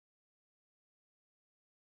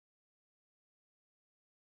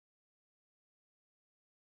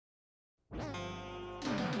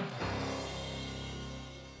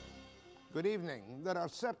Good evening. There are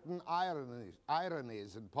certain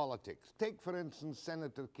ironies in politics. Take, for instance,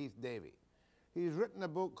 Senator Keith Davey. He's written a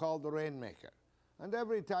book called The Rainmaker, and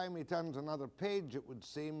every time he turns another page, it would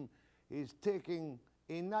seem, he's taking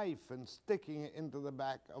a knife and sticking it into the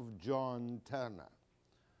back of John Turner.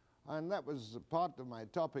 And that was part of my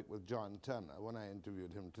topic with John Turner when I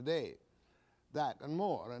interviewed him today. That and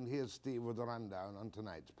more, and here's Steve with a rundown on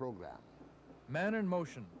tonight's program. Man in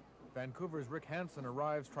Motion. Vancouver's Rick Hansen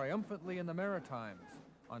arrives triumphantly in the Maritimes.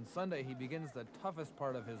 On Sunday, he begins the toughest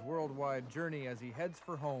part of his worldwide journey as he heads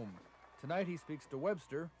for home. Tonight, he speaks to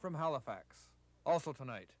Webster from Halifax. Also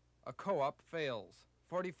tonight, a co-op fails.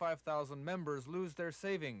 45,000 members lose their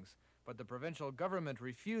savings, but the provincial government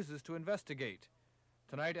refuses to investigate.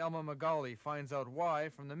 Tonight, Alma MacCauley finds out why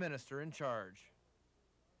from the minister in charge.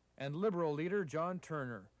 And Liberal leader John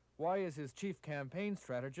Turner. Why is his chief campaign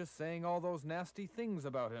strategist saying all those nasty things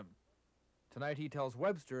about him? Tonight he tells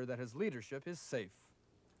Webster that his leadership is safe.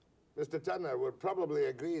 Mr. Turner would probably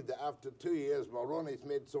agree that after 2 years, Mulroney's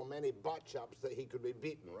made so many botch-ups that he could be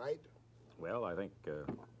beaten, right? Well, I think the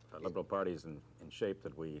Liberal Party's in shape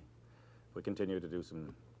that we continue to do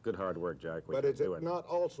some good hard work, Jack. But is it not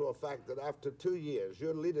also a fact that after 2 years,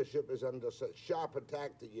 your leadership is under such sharp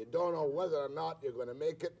attack that you don't know whether or not you're going to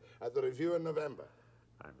make it at the review in November?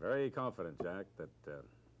 I'm very confident, Jack, that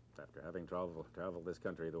after having traveled this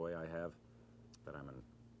country the way I have, that I'm in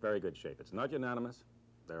very good shape. It's not unanimous.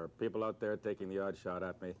 There are people out there taking the odd shot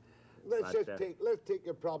at me. Let's take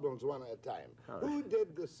your problems one at a time. Right. Who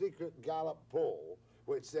did the secret Gallup poll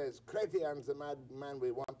which says Chretien's the man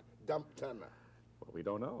we want, dump Turner? Well, we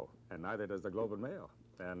don't know, and neither does the Globe and Mail.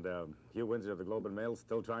 And Hugh Windsor of the Globe and Mail is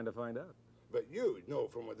still trying to find out. But you know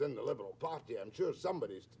from within the Liberal Party, I'm sure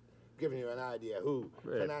somebody's giving you an idea who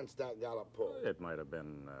financed that Gallup poll. It might have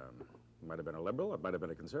been a Liberal, it might have been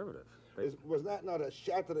a Conservative. Was that not a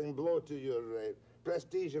shattering blow to your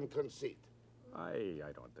prestige and conceit? I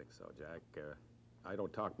don't think so, Jack. I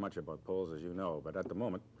don't talk much about polls, as you know, but at the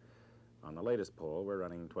moment, on the latest poll, we're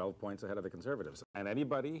running 12 points ahead of the Conservatives. And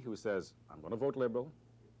anybody who says, I'm going to vote Liberal,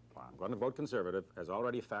 or I'm going to vote Conservative, has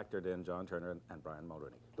already factored in John Turner and Brian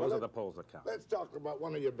Mulroney. Those are the polls that count. Let's talk about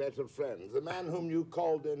one of your better friends, the man whom you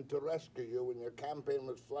called in to rescue you when your campaign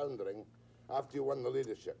was floundering after you won the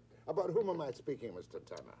leadership. About whom am I speaking, Mr.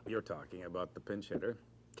 Turner? You're talking about the pinch hitter,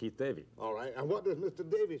 Keith Davey. All right, and what has Mr.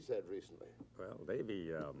 Davey said recently? Well,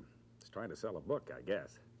 Davey is trying to sell a book, I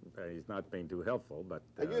guess. He's not being too helpful, but...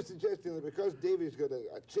 Are you suggesting that because Davey's got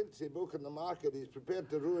a chintzy book in the market, he's prepared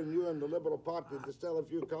to ruin you and the Liberal Party to sell a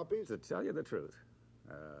few copies? To tell you the truth,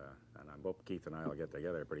 and I hope Keith and I will get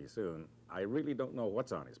together pretty soon, I really don't know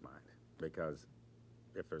what's on his mind, because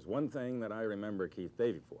if there's one thing that I remember Keith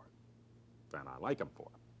Davey for, and I like him for,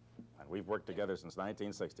 and we've worked together since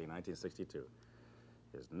 1960, 1962,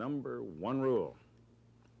 his number one rule,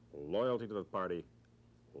 loyalty to the party,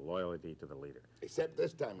 loyalty to the leader. Except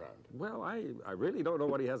this time round. Well, I really don't know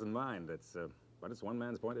what he has in mind. But it's one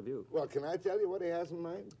man's point of view. Well, can I tell you what he has in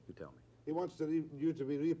mind? You tell me. He wants you to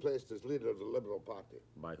be replaced as leader of the Liberal Party.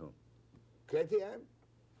 By whom? Chretien?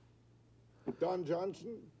 Don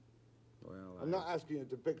Johnson? Well, I'm not asking you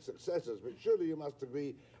to pick successors, but surely you must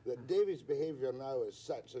agree that Davey's behavior now is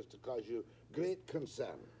such as to cause you great concern.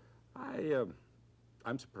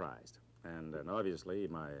 I'm surprised. And obviously,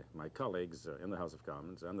 my colleagues in the House of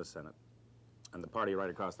Commons and the Senate and the party right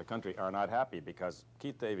across the country are not happy because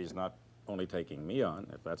Keith Davey's not only taking me on,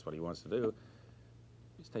 if that's what he wants to do,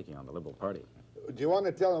 he's taking on the Liberal Party. Do you want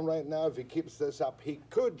to tell him right now if he keeps this up, he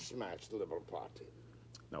could smash the Liberal Party?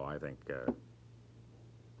 No, I think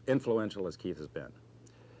influential as Keith has been,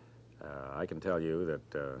 I can tell you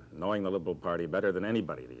that knowing the Liberal Party better than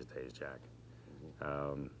anybody these days, Jack,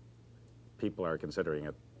 people are considering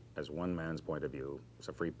it as one man's point of view. It's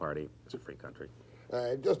a free party, it's a free country.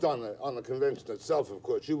 Just on the convention itself, of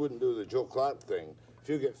course, you wouldn't do the Joe Clark thing. If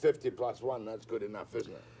you get 50 plus 1, that's good enough,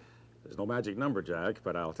 isn't it? There's no magic number, Jack,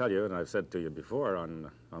 but I'll tell you, and I've said to you before on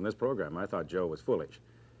this program, I thought Joe was foolish.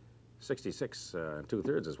 66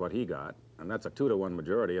 2/3 is what he got, and that's a 2-to-1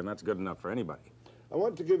 majority, and that's good enough for anybody. I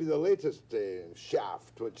want to give you the latest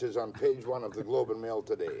shaft, which is on page 1 of the Globe and Mail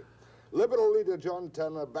today. Liberal leader John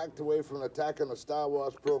Turner backed away from an attack on the Star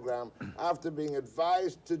Wars program after being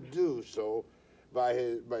advised to do so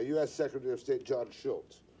by U.S. Secretary of State George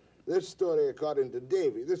Shultz. This story, according to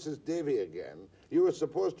Davey, this is Davey again, you were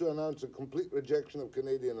supposed to announce a complete rejection of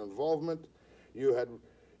Canadian involvement.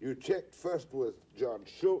 You checked first with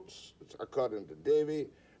George Shultz, according to Davey,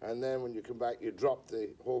 and then when you come back, you dropped the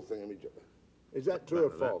whole thing immediately. Is that true or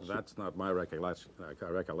false? That's not my recollection.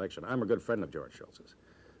 I'm a good friend of George Shultz's.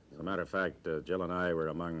 As a matter of fact, Jill and I were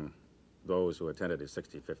among those who attended his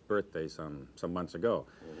 65th birthday some months ago.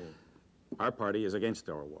 Our party is against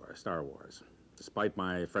Star Wars. Despite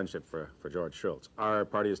my friendship for George Shultz. Our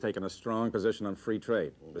party has taken a strong position on free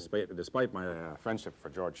trade, despite my friendship for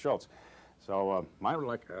George Shultz. So my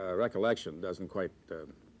recollection doesn't quite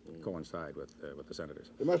coincide with the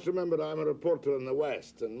senators. You must remember I'm a reporter in the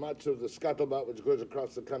West, and much of the scuttlebutt which goes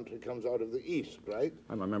across the country comes out of the East, right?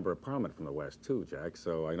 I'm a member of Parliament from the West, too, Jack,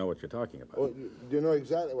 so I know what you're talking about. Oh, you know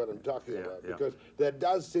exactly what I'm talking about, because there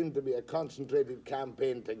does seem to be a concentrated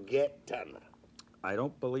campaign to get Turner. I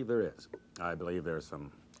don't believe there is. I believe there are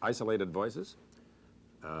some isolated voices.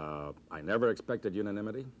 I never expected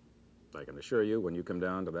unanimity. I can assure you, when you come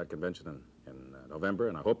down to that convention in November,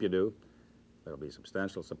 and I hope you do, there'll be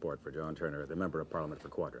substantial support for John Turner, the Member of Parliament for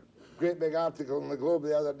Quadrant. Great big article in the Globe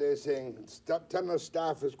the other day saying Turner's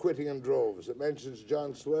staff is quitting in droves. It mentions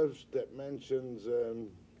John Swift, it mentions,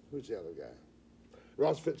 who's the other guy?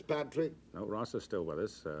 Ross Fitzpatrick. No, Ross is still with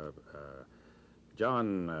us.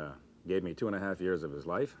 John gave me 2.5 years of his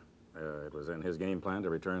life. It was in his game plan to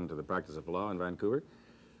return to the practice of law in Vancouver.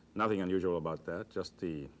 Nothing unusual about that, just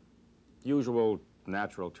the usual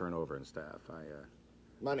natural turnover in staff.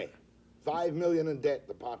 Money. $5 million in debt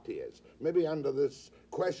the party is. Maybe under this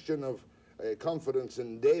question of confidence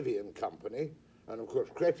in Davey and company, and of course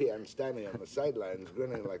Chretien standing on the sidelines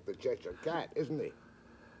grinning like the Cheshire Cat, isn't he?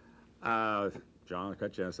 Jean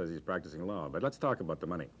Chretien says he's practicing law, but let's talk about the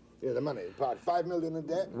money. Yeah, the money. Part $5 million in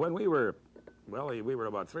debt? When we were, well, we were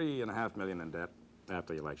about $3.5 million in debt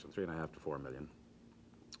after the election, 3.5 to 4 million.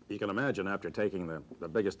 You can imagine, after taking the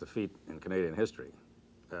biggest defeat in Canadian history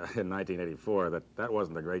in 1984, that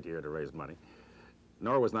wasn't a great year to raise money,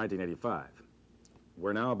 nor was 1985.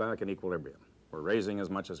 We're now back in equilibrium. We're raising as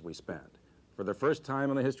much as we spend. For the first time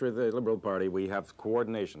in the history of the Liberal Party, we have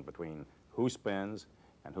coordination between who spends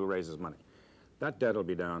and who raises money. That debt will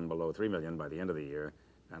be down below $3 million by the end of the year,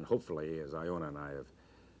 and hopefully, as Iona and I have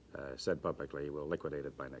said publicly, we'll liquidate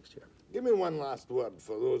it by next year. Give me one last word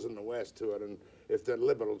for those in the West who are, if they're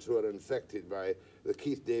Liberals, who are infected by the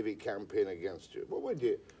Keith Davey campaign against you. What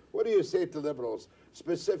do you say to Liberals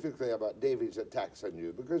specifically about Davey's attacks on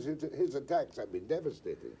you? Because his attacks have been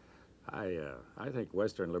devastating. I think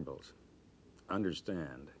Western Liberals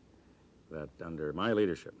understand that under my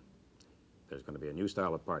leadership, there's going to be a new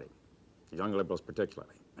style of party, young Liberals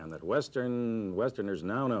particularly, and that Westerners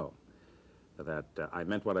now know that I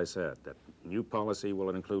meant what I said, that new policy will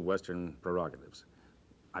include Western prerogatives.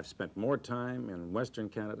 I've spent more time in Western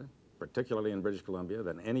Canada, particularly in British Columbia,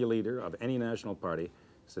 than any leader of any national party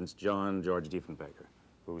since John George Diefenbaker,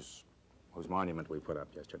 whose monument we put up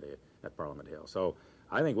yesterday at Parliament Hill. So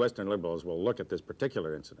I think Western Liberals will look at this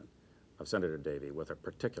particular incident of Senator Davey with a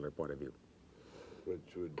particular point of view.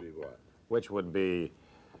 Which would be what? Which would be,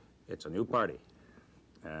 it's a new party,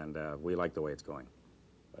 and we like the way it's going.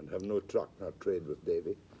 And have no truck, not trade with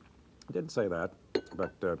Davey. I didn't say that,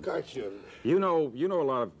 but gosh, you know a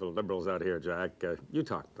lot of the Liberals out here, Jack. You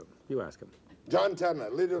talk to them. You ask them. John Turner,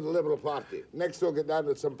 leader of the Liberal Party. Next, we'll get down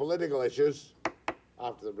to some political issues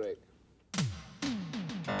after the break.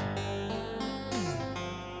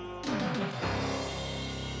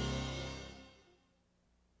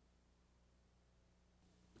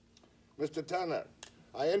 Mr. Turner,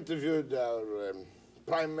 I interviewed our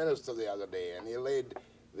Prime Minister the other day, and he laid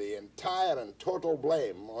the entire and total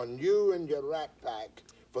blame on you and your rat pack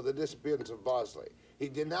for the disappearance of Bosley. He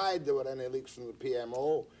denied there were any leaks from the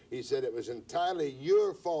PMO. He said it was entirely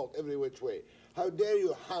your fault every which way. How dare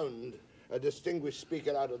you hound a distinguished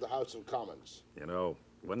speaker out of the House of Commons? You know,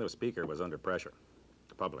 when the speaker was under pressure,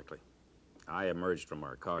 publicly, I emerged from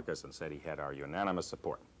our caucus and said he had our unanimous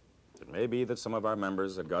support. It may be that some of our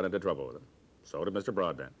members had got into trouble with him. So did Mr.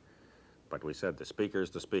 Broadbent. But we said the speaker's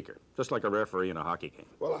the speaker, just like a referee in a hockey game.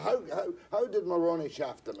 Well, how did Mulroney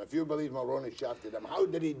shaft him? If you believe Mulroney shafted him, how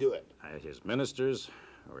did he do it? His ministers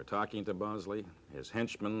were talking to Bosley. His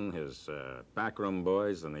henchmen, his backroom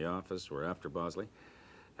boys in the office were after Bosley.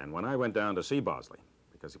 And when I went down to see Bosley,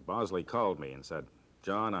 because Bosley called me and said,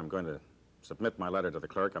 John, I'm going to submit my letter to the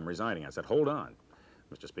clerk. I'm resigning. I said, hold on,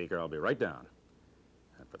 Mr. Speaker, I'll be right down.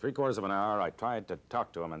 And for 3/4 of an hour, I tried to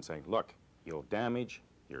talk to him and say, look, you'll damage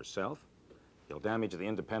yourself. You'll damage the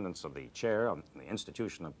independence of the chair of the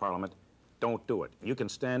institution of Parliament. Don't do it. You can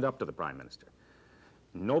stand up to the Prime Minister.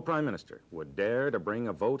 No Prime Minister would dare to bring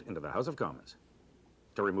a vote into the House of Commons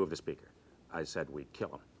to remove the Speaker. I said we'd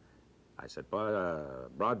kill him. I said,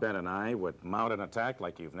 Broadbent and I would mount an attack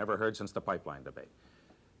like you've never heard since the pipeline debate.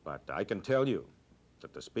 But I can tell you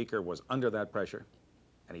that the Speaker was under that pressure,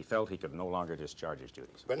 and he felt he could no longer discharge his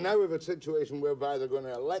duties. But now we have a situation whereby they're going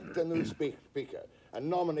to elect a new speaker, and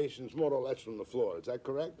nominations more or less from the floor. Is that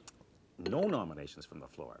correct? No nominations from the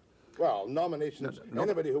floor. Well, nominations, No.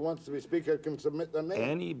 anybody who wants to be speaker can submit their name.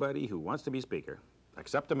 Anybody who wants to be speaker,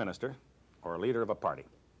 except a minister or a leader of a party,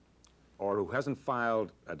 or who hasn't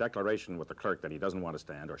filed a declaration with the clerk that he doesn't want to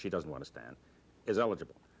stand or she doesn't want to stand, is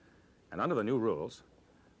eligible. And under the new rules,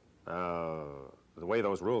 the way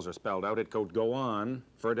those rules are spelled out, it could go on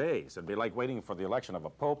for days. It'd be like waiting for the election of a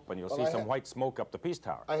pope, and you'll see some white smoke up the Peace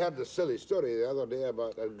Tower. I heard the silly story the other day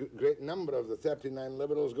about a great number of the 39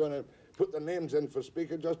 Liberals going to put their names in for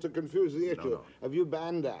speaker just to confuse the issue. No. Have you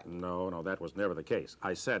banned that? No, that was never the case.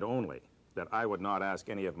 I said only that I would not ask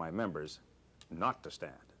any of my members not to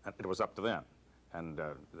stand. It was up to them, and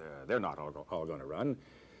they're not all going to run.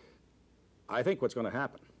 I think what's going to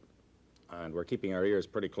happen, and we're keeping our ears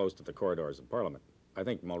pretty close to the corridors of Parliament, I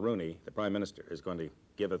think Mulroney, the Prime Minister, is going to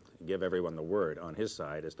give everyone the word on his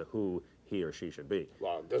side as to who he or she should be.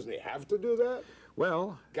 Well, doesn't he have to do that?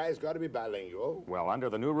 Well... Guy's got to be bilingual. Well, under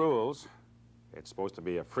the new rules, it's supposed to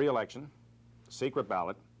be a free election, secret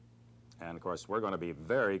ballot, and, of course, we're going to be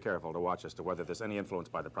very careful to watch as to whether there's any influence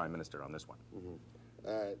by the Prime Minister on this one. Mm-hmm.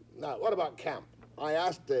 Now, what about Camp? I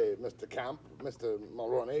asked Mr. Camp, Mr.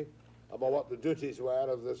 Mulroney, about what the duties were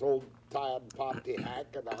of this old tired party hack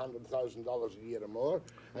at $100,000 a year or more,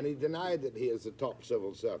 and he denied that he is the top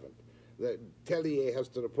civil servant. That Tellier has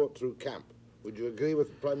to report through Camp. Would you agree with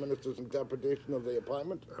the Prime Minister's interpretation of the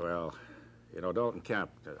appointment? Well, you know, Dalton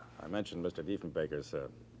Camp, I mentioned Mr. Diefenbaker's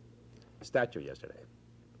statue yesterday.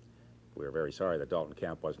 We were very sorry that Dalton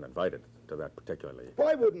Camp wasn't invited to that particularly.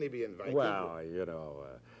 Why wouldn't he be invited? Well, you know,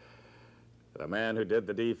 the man who did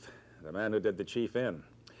the chief in.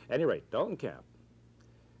 At any rate, Dalton Camp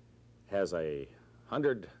has a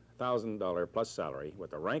 $100,000 plus salary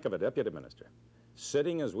with the rank of a deputy minister,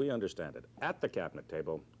 sitting, as we understand it, at the cabinet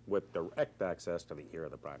table with direct access to the ear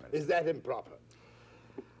of the Prime Minister. Is that improper?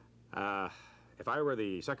 If I were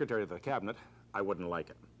the secretary of the cabinet, I wouldn't like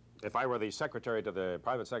it. If I were the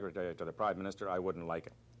private secretary to the Prime Minister, I wouldn't like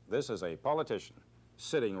it. This is a politician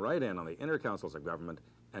sitting right in on the inner councils of government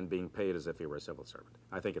and being paid as if he were a civil servant.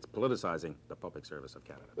 I think it's politicizing the public service of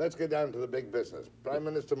Canada. Let's get down to the big business. Prime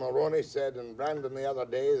Minister Mulroney said in Brandon the other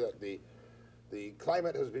day that the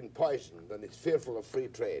climate has been poisoned and he's fearful of free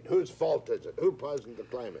trade. Whose fault is it? Who poisoned the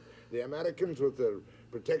climate? The Americans with their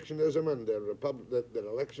protectionism and their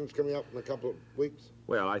elections coming up in a couple of weeks?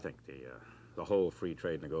 Well, I think the whole free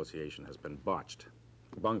trade negotiation has been botched,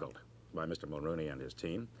 bungled by Mr. Mulroney and his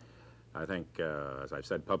team. I think, as I've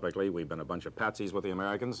said publicly, we've been a bunch of patsies with the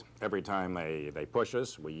Americans. Every time they push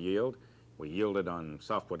us, we yield. We yielded on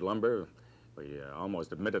softwood lumber. We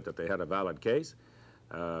almost admitted that they had a valid case.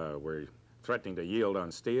 We're threatening to yield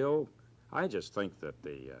on steel. I just think that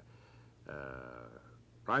the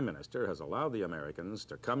Prime Minister has allowed the Americans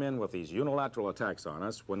to come in with these unilateral attacks on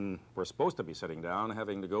us when we're supposed to be sitting down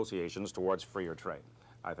having negotiations towards freer trade.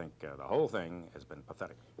 I think the whole thing has been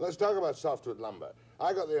pathetic. Let's talk about softwood lumber.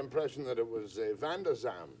 I got the impression that it was Van der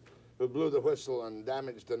Zalm who blew the whistle and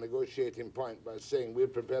damaged the negotiating point by saying we're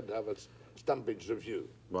prepared to have a stumpage review.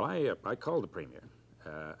 Well, I called the Premier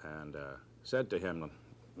and said to him,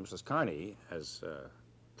 Mrs. Carney has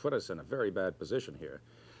put us in a very bad position here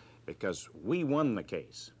because we won the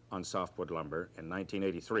case on softwood lumber in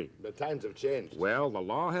 1983. The times have changed. Well, the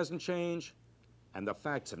law hasn't changed and the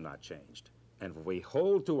facts have not changed. And if we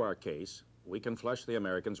hold to our case, we can flush the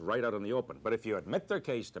Americans right out in the open. But if you admit their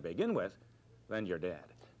case to begin with, then you're dead.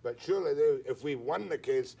 But surely, if we won the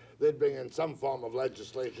case, they'd bring in some form of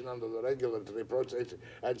legislation under the regulatory process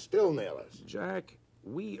and still nail us. Jack,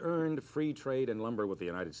 we earned free trade in lumber with the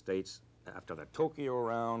United States after the Tokyo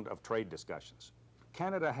round of trade discussions.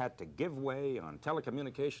 Canada had to give way on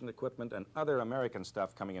telecommunication equipment and other American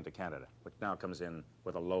stuff coming into Canada, which now comes in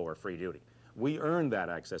with a lower free duty. We earned that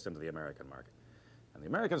access into the American market. And the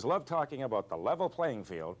Americans love talking about the level playing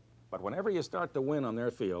field, but whenever you start to win on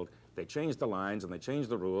their field, they change the lines and they change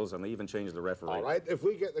the rules and they even change the referee. All right, if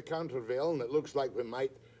we get the countervail, and it looks like we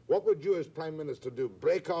might, what would you as Prime Minister do?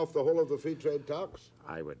 Break off the whole of the free trade talks?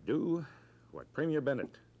 I would do what Premier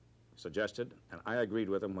Bennett suggested, and I agreed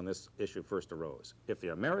with him when this issue first arose. If the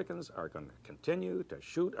Americans are going to continue to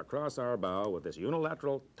shoot across our bow with this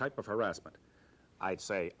unilateral type of harassment, I'd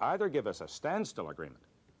say either give us a standstill agreement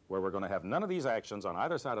where we're going to have none of these actions on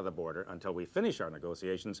either side of the border until we finish our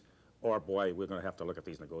negotiations, or, boy, we're going to have to look at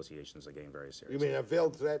these negotiations again very seriously. You mean a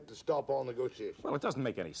veiled threat to stop all negotiations? Well, it doesn't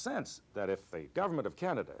make any sense that if the government of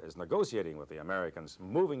Canada is negotiating with the Americans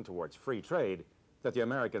moving towards free trade, that the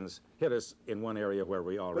Americans hit us in one area where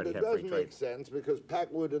we already have free But it trade. does make sense because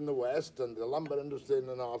packwood in the west and the lumber industry in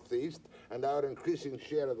the northeast and our increasing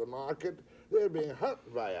share of the market, they're being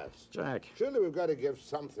hurt by us. Jack. Surely we've got to give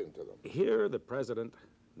something to them. Here the president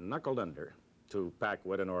knuckled under to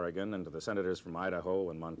packwood in Oregon and to the senators from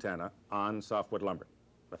Idaho and Montana on softwood lumber,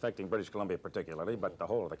 affecting British Columbia particularly, but the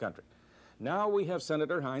whole of the country. Now we have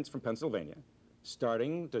Senator Hines from Pennsylvania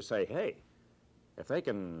starting to say, hey, if they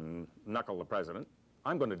can knuckle the president,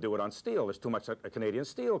 I'm going to do it on steel. There's too much Canadian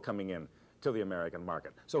steel coming in to the American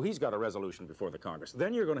market. So he's got a resolution before the Congress.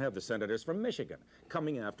 Then you're going to have the senators from Michigan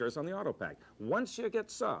coming after us on the auto pact. Once you get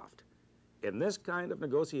soft in this kind of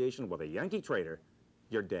negotiation with a Yankee trader,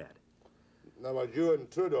 you're dead. Now, you and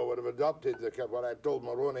Trudeau would have adopted what I told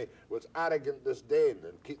Mulroney was arrogant disdain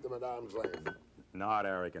and keep them at arm's length. Not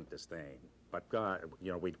arrogant disdain. But,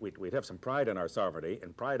 you know, we'd have some pride in our sovereignty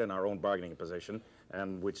and pride in our own bargaining position,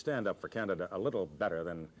 and we'd stand up for Canada a little better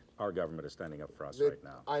than our government is standing up for us right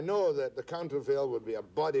now. I know that the countervail would be a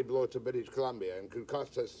body blow to British Columbia and could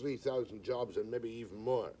cost us 3,000 jobs and maybe even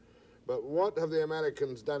more. But what have the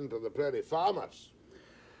Americans done to the prairie farmers?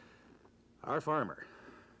 Our farmer,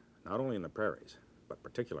 not only in the prairies, but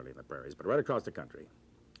particularly in the prairies, but right across the country,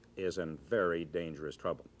 is in very dangerous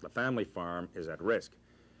trouble. The family farm is at risk.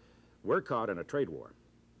 We're caught in a trade war.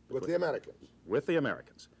 With the Americans? With the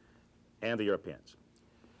Americans and the Europeans.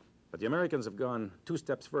 But the Americans have gone 2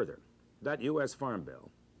 steps further. That U.S. Farm Bill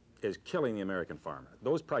is killing the American farmer.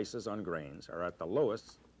 Those prices on grains are at the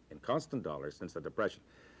lowest in constant dollars since the Depression.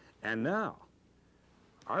 And now,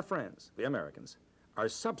 our friends, the Americans, are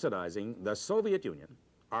subsidizing the Soviet Union,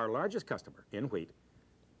 our largest customer in wheat,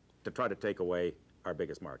 to try to take away our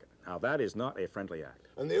biggest market. Now, that is not a friendly act.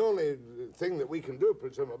 And the only thing that we can do,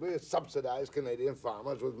 presumably, is subsidize Canadian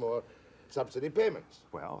farmers with more subsidy payments.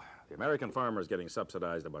 Well, the American farmer is getting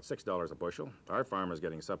subsidized about $6 a bushel. Our farmer is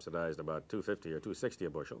getting subsidized about $2.50 or $2.60 a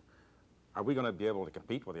bushel. Are we going to be able to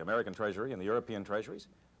compete with the American Treasury and the European Treasuries?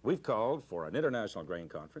 We've called for an international grain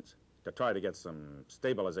conference to try to get some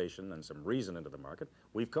stabilization and some reason into the market.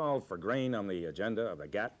 We've called for grain on the agenda of the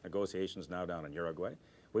GATT negotiations now down in Uruguay.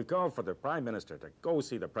 We've called for the Prime Minister to go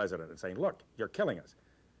see the President and saying, look, you're killing us.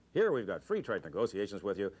 Here we've got free trade negotiations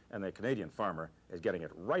with you, and the Canadian farmer is getting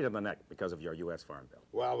it right in the neck because of your U.S. Farm Bill.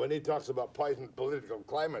 Well, when he talks about poisoned political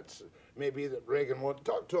climates, maybe that Reagan won't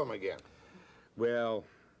talk to him again. Well,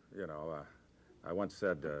 you know, I once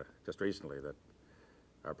said just recently that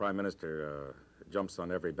our Prime Minister jumps on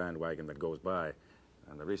every bandwagon that goes by,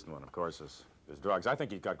 and the recent one, of course, is drugs. I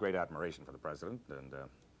think he's got great admiration for the President, and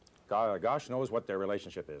gosh knows what their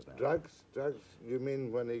relationship is now. Drugs? Drugs? You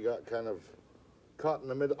mean when he got kind of caught in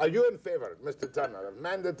the middle? Are you in favor, Mr. Turner, of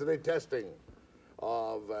mandatory testing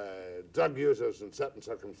of drug users in certain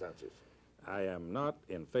circumstances? I am not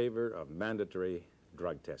in favor of mandatory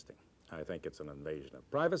drug testing. I think it's an invasion of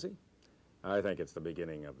privacy. I think it's the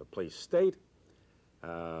beginning of the police state.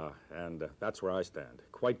 And that's where I stand,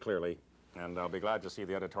 quite clearly. And I'll be glad to see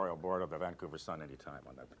the editorial board of the Vancouver Sun anytime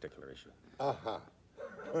on that particular issue. Uh-huh.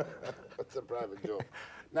 That's a private joke.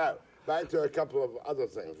 Now, back to a couple of other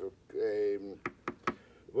things.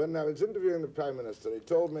 When I was interviewing the Prime Minister, he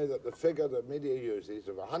told me that the figure the media uses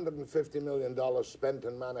of $150 million spent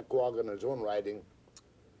in Manicouagan in his own riding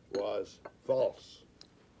was false.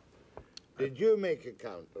 Did you make a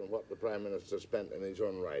count on what the Prime Minister spent in his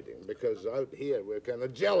own riding? Because out here, we're kind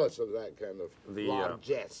of jealous of that kind of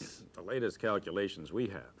largesse. The latest calculations we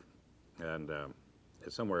have, and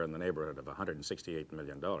it's somewhere in the neighborhood of $168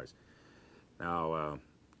 million. Now,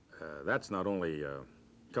 that's not only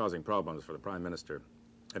causing problems for the Prime Minister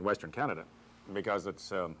in Western Canada, because it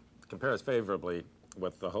compares favorably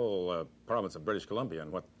with the whole province of British Columbia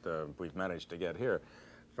and what we've managed to get here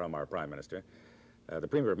from our Prime Minister. The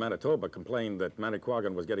Premier of Manitoba complained that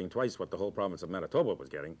Manicouagan was getting twice what the whole province of Manitoba was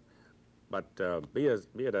getting. But be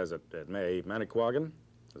it as it may, Manicouagan,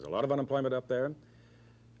 there's a lot of unemployment up there,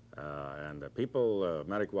 and the people of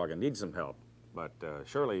Manicouagan need some help. But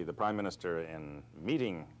surely the Prime Minister, in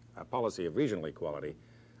meeting a policy of regional equality,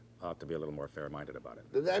 ought to be a little more fair-minded about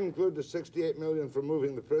it. Did that include the $68 million for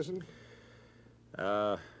moving the prison?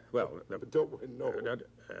 Well, No.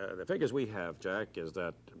 the figures we have, Jack, is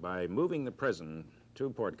that by moving the prison to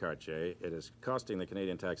Port Cartier, it is costing the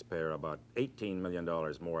Canadian taxpayer about $18 million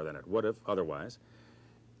more than it would have otherwise.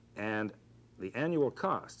 And the annual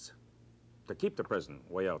costs to keep the prison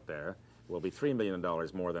way out there will be $3 million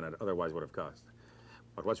more than it otherwise would have cost.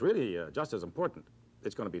 But what's really just as important,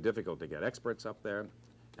 it's going to be difficult to get experts up there.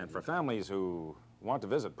 And for families who want to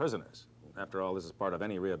visit prisoners, after all, this is part of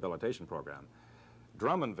any rehabilitation program,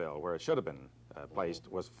 Drummondville, where it should have been placed,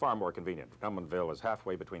 was far more convenient. Drummondville is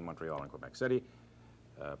halfway between Montreal and Quebec City.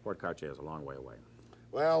 Port Cartier is a long way away.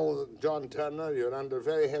 Well, John Turner, you're under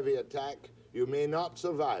very heavy attack. You may not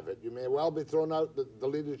survive it. You may well be thrown out the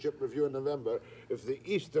leadership review in November if the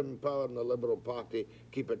Eastern power in the Liberal Party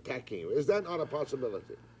keep attacking you. Is that not a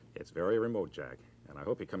possibility? It's very remote, Jack, and I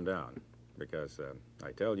hope you come down, because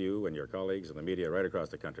I tell you and your colleagues in the media right across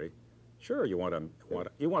the country, sure, you want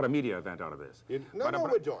a media event out of this. We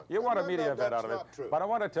don't. You want a media event out of it. True. But I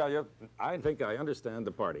want to tell you, I think I understand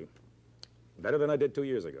the party better than I did 2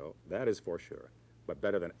 years ago. That is for sure. But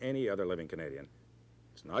better than any other living Canadian.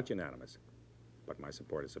 It's not unanimous, but my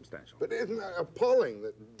support is substantial. But isn't that appalling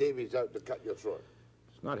that Davey's out to cut your throat?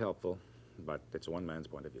 It's not helpful, but it's one man's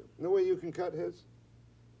point of view. No way you can cut his?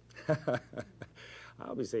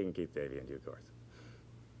 I'll be seeing Keith Davey in due course.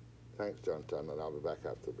 Thanks, John Turner. I'll be back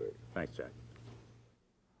after the break. Thanks, Jack.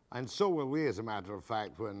 And so will we, as a matter of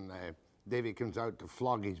fact, when Davey comes out to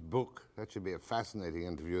flog his book. That should be a fascinating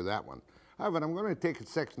interview, that one. However, I'm going to take a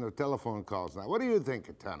section of telephone calls now. What do you think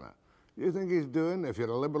of Turner? Do you think he's doing, if you're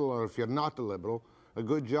a Liberal or if you're not a Liberal, a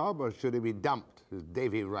good job, or should he be dumped? Is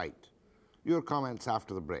Davey right? Your comments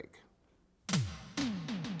after the break.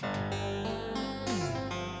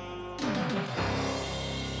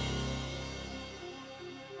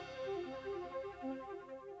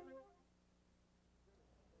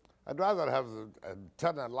 I'd rather have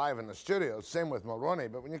Turner live in the studio, same with Mulroney,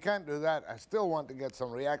 but when you can't do that, I still want to get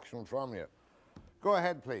some reaction from you. Go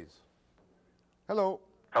ahead, please. Hello.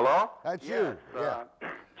 Hello? That's yes, you. Yeah.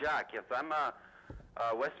 Jack, yes, I'm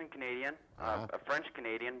a Western Canadian, a French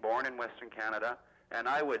Canadian, born in Western Canada, and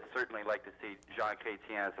I would certainly like to see Jean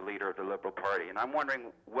Chretien as the leader of the Liberal Party. And I'm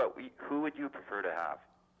wondering, who would you prefer to have?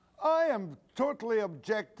 I am totally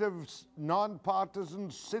objective,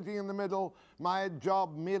 non-partisan, sitting in the middle. My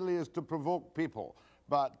job merely is to provoke people.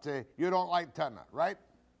 But you don't like Turner, right?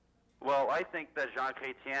 Well, I think that Jean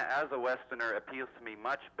Chretien, as a Westerner, appeals to me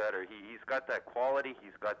much better. He's got that quality,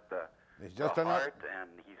 he's got the heart, and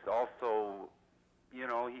he's also, you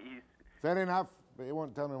know, he's... Fair enough, but you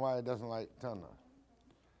won't tell me why he doesn't like Turner.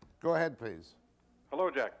 Go ahead, please.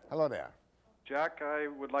 Hello, Jack. Hello there. Jack, I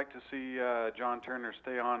would like to see John Turner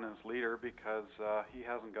stay on as leader because he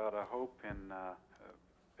hasn't got a hope in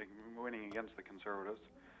winning against the Conservatives.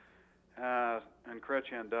 And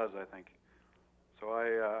Chretien does, I think. So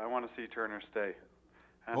I want to see Turner stay.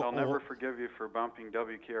 And I'll never forgive you for bumping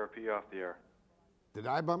WKRP off the air. Did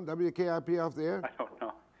I bump WKRP off the air? I don't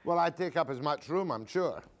know. Well, I take up as much room, I'm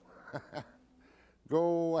sure.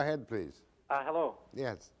 Go ahead, please. Hello.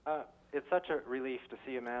 Yes. It's such a relief to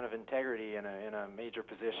see a man of integrity in a major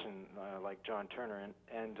position like John Turner.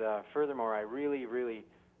 And furthermore, I really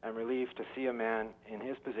am relieved to see a man in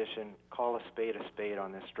his position call a spade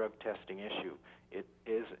on this drug testing issue. It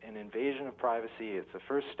is an invasion of privacy. It's the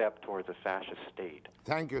first step towards a fascist state.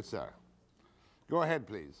 Thank you, sir. Go ahead,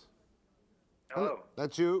 please. Hello.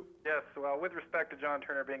 That's you? Yes, well, with respect to John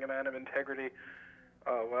Turner being a man of integrity,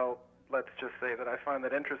 well, let's just say that I find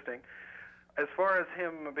that interesting. As far as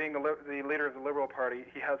him being the leader of the Liberal Party,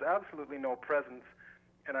 he has absolutely no presence,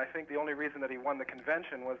 and I think the only reason that he won the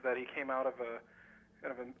convention was that he came out of the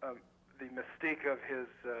mystique of his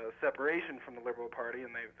separation from the Liberal Party,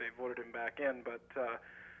 and they voted him back in. But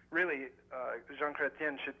really, Jean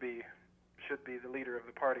Chretien should be the leader of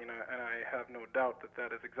the party, and I have no doubt that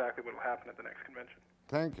that is exactly what will happen at the next convention.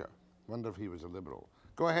 Thank you. Wonder if he was a Liberal.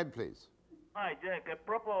 Go ahead, please. Hi, Jack.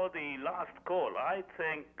 Apropos the last call, I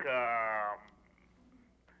think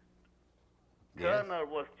Turner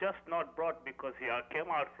was just not brought because he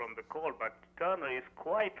came out from the call, but Turner is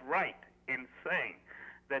quite right in saying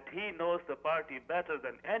that he knows the party better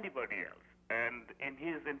than anybody else. And in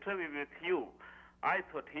his interview with you, I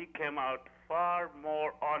thought he came out far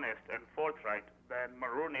more honest and forthright than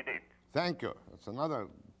Mulroney did. Thank you. That's another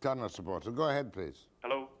Turner supporter. Go ahead, please.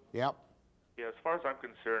 Hello? Yep. Yeah, as far as I'm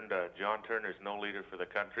concerned, John Turner's no leader for the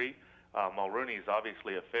country. Mulroney is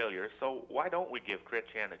obviously a failure, so why don't we give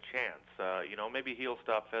Chretien a chance? You know, maybe he'll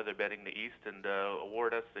stop feather bedding the East and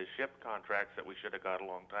award us the ship contracts that we should have got a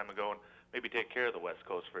long time ago and maybe take care of the West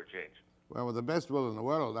Coast for a change. Well, with the best will in the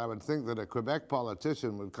world, I would think that a Quebec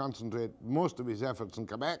politician would concentrate most of his efforts in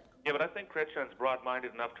Quebec. Yeah, but I think Chretien's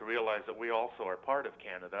broad-minded enough to realize that we also are part of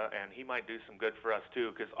Canada, and he might do some good for us,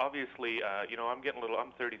 too, because obviously, you know, I'm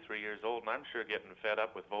 33 years old, and I'm sure getting fed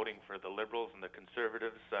up with voting for the Liberals and the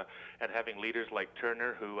Conservatives and having leaders like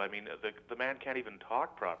Turner, who, I mean, the man can't even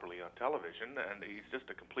talk properly on television, and he's just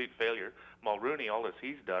a complete failure. Mulroney, all this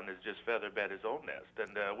he's done is just feather bed his own nest,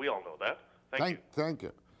 and we all know that. Thank you. Thank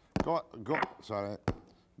you.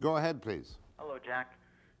 Go ahead, please. Hello, Jack.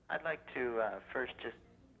 I'd like to first just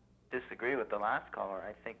disagree with the last caller.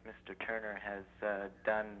 I think Mr. Turner has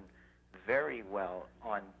done very well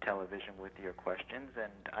on television with your questions,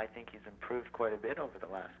 and I think he's improved quite a bit over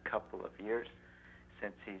the last couple of years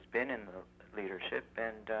since he's been in the leadership,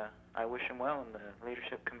 and I wish him well in the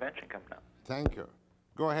leadership convention coming up. Thank you.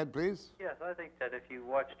 Go ahead, please. Yes, I think that if you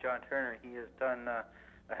watch John Turner, he has done a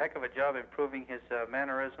heck of a job improving his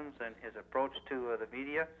mannerisms and his approach to the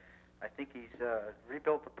media. I think he's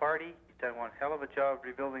rebuilt the party. He's done one hell of a job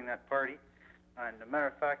rebuilding that party. And as a matter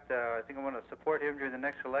of fact, I think I'm going to support him during the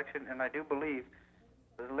next election, and I do believe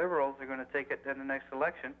the Liberals are going to take it in the next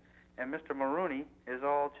election. And Mr. Mulroney is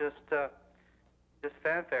all just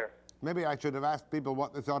fanfare. Maybe I should have asked people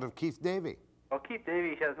what they thought of Keith Davey. Well, Keith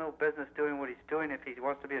Davey has no business doing what he's doing if he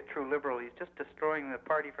wants to be a true Liberal. He's just destroying the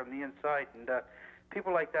party from the inside, and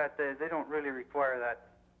people like that, they don't really require that.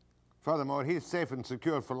 Furthermore, he's safe and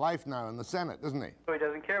secure for life now in the Senate, isn't he? So he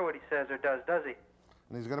doesn't care what he says or does he?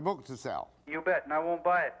 And he's got a book to sell. You bet, and I won't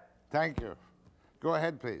buy it. Thank you. Go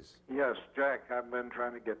ahead, please. Yes, Jack, I've been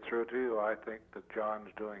trying to get through to you. I think that John's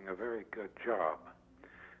doing a very good job.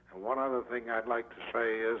 And one other thing I'd like to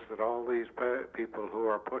say is that all these people who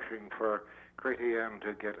are pushing for Chretien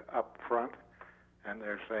to get up front, and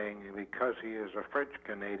they're saying because he is a French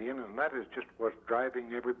Canadian, and that is just what's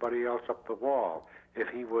driving everybody else up the wall. If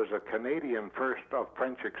he was a Canadian first of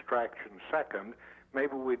French extraction second,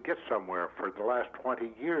 maybe we'd get somewhere. For the last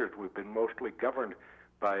 20 years, we've been mostly governed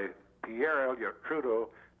by Pierre Elliott Trudeau,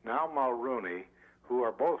 now Mulroney, who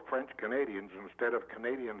are both French Canadians instead of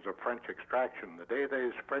Canadians of French extraction. The day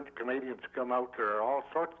these French Canadians come out, there are all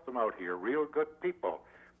sorts of them out here, real good people.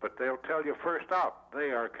 But they'll tell you first up,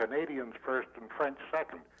 they are Canadians first and French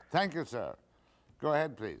second. Thank you, sir. Go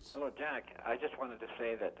ahead, please. Hello, Jack. I just wanted to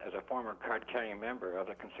say that as a former card-carrying member of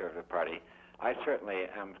the Conservative Party, I certainly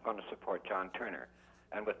am going to support John Turner.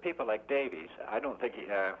 And with people like Davies, I don't think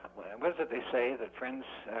what is it they say, that friends,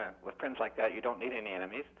 with friends like that, you don't need any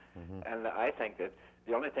enemies. Mm-hmm. And I think that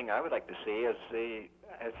the only thing I would like to see is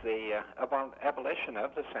the abolition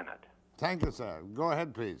of the Senate. Thank you, sir. Go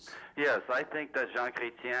ahead, please. Yes, I think that Jean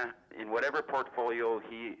Chretien, in whatever portfolio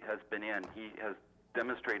he has been in, he has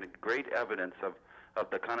demonstrated great evidence of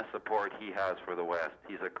the kind of support he has for the West.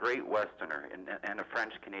 He's a great Westerner and a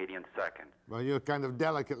French-Canadian second. Well, you're kind of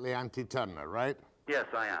delicately anti-Turner, right? Yes,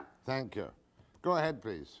 I am. Thank you. Go ahead,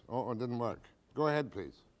 please. Oh, it didn't work. Go ahead,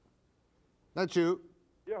 please. That's you.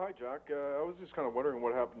 Yeah, hi, Jack. I was just kind of wondering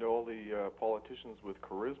what happened to all the politicians with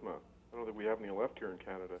charisma. I don't think we have any left here in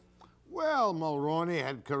Canada. Well, Mulroney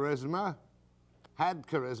had charisma.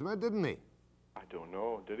 Didn't he? I don't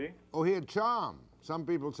know. Did he? Oh, he had charm. Some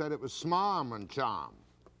people said it was smarm and charm.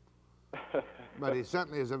 But he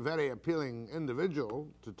certainly is a very appealing individual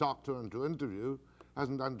to talk to and to interview.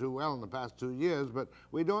 Hasn't done too well in the past 2 years, but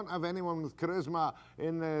we don't have anyone with charisma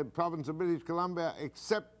in the province of British Columbia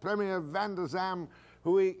except Premier Van der Zalm,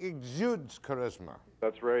 who exudes charisma.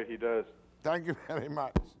 That's right, he does. Thank you very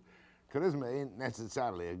much. Charisma ain't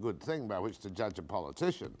necessarily a good thing by which to judge a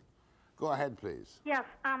politician. Go ahead, please. Yes,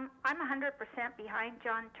 I'm 100% behind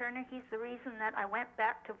John Turner. He's the reason that I went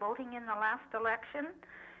back to voting in the last election.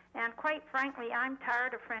 And quite frankly, I'm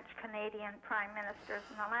tired of French-Canadian prime ministers,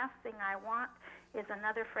 and the last thing I want is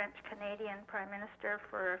another French-Canadian prime minister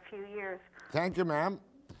for a few years. Thank you, ma'am.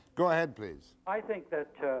 Go ahead, please. I think that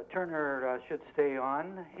Turner should stay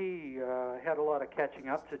on. He had a lot of catching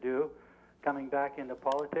up to do coming back into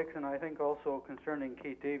politics, and I think also concerning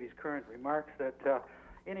Keith Davey's current remarks that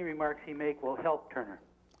any remarks he make will help Turner.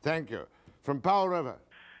 Thank you. From Powell River.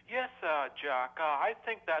 Yes, Jack. I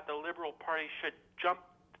think that the Liberal Party should dump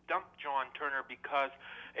John Turner because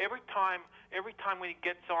every time when he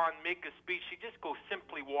gets on, make a speech, he just goes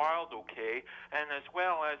simply wild, okay? And as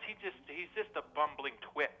well as he's just a bumbling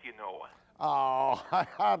twit, you know. Oh, I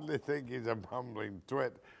hardly think he's a bumbling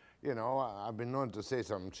twit. You know, I've been known to say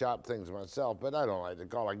some sharp things myself, but I don't like to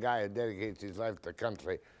call a guy who dedicates his life to the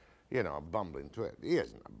country, you know, a bumbling twit. He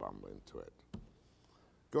isn't a bumbling twit.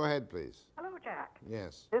 Go ahead, please. Hello, Jack.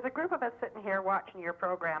 Yes. There's a group of us sitting here watching your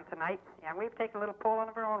program tonight, and we've taken a little poll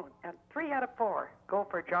of our own, and 3 out of 4 go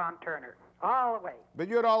for John Turner, all the way. But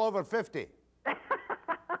you're all over 50.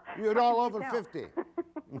 You're all over 50.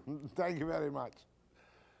 Thank you very much.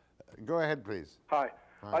 Go ahead, please. Hi.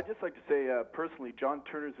 I'd just like to say, personally, John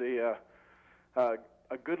Turner's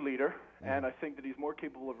a good leader, and I think that he's more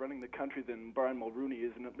capable of running the country than Brian Mulroney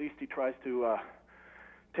is, and at least he tries to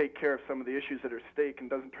take care of some of the issues that are at stake and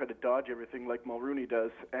doesn't try to dodge everything like Mulroney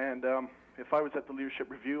does. And if I was at the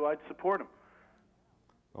leadership review, I'd support him.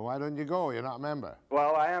 Well, why don't you go? You're not a member.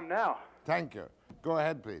 Well, I am now. Thank you. Go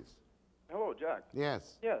ahead, please. Hello, Jack.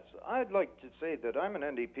 Yes. Yes, I'd like to say that I'm an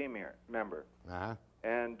NDP member. Uh-huh.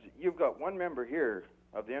 And you've got one member here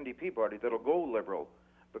of the NDP party that'll go Liberal.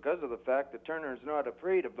 because of the fact that Turner's not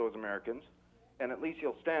afraid of those Americans, and at least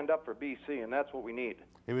he'll stand up for BC, and that's what we need.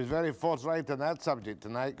 He was very forthright on that subject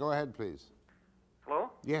tonight. Go ahead, please. Hello?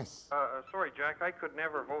 Yes. Sorry, Jack, I could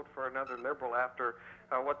never vote for another Liberal after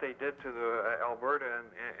what they did to the Alberta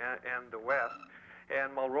and the West.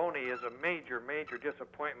 And Mulroney is a major, major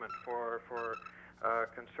disappointment for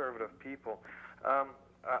Conservative people.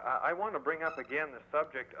 I want to bring up again the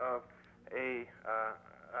subject of an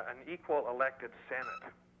equal elected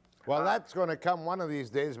Senate. Well, that's going to come one of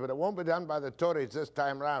these days, but it won't be done by the Tories this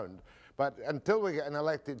time round. But until we get an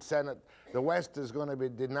elected Senate, the West is going to be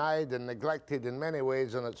denied and neglected in many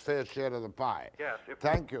ways on its fair share of the pie. Yes.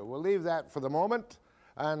 Thank you. We'll leave that for the moment.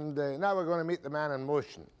 And now we're going to meet the man in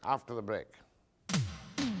motion after the break.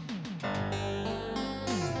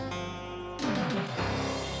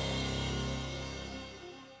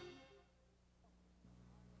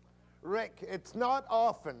 Rick, it's not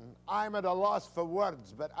often I'm at a loss for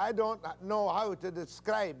words, but I don't know how to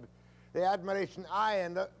describe the admiration I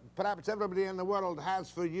and perhaps everybody in the world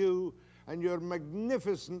has for you and your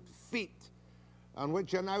magnificent feat on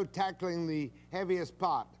which you're now tackling the heaviest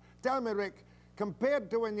part. Tell me, Rick,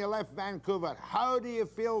 compared to when you left Vancouver, how do you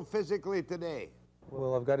feel physically today?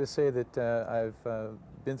 Well, I've got to say that I've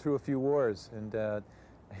been through a few wars, and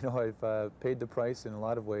you know, I've paid the price in a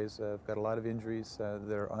lot of ways. I've got a lot of injuries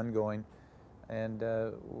that are ongoing, and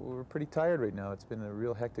we're pretty tired right now. It's been a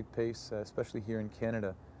real hectic pace, especially here in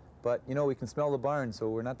Canada. But, you know, we can smell the barn, so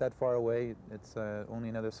we're not that far away. It's only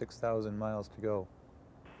another 6,000 miles to go.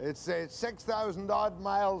 It's 6,000 odd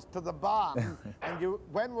miles to the barn. And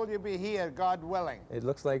when will you be here, God willing? It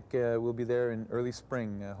looks like we'll be there in early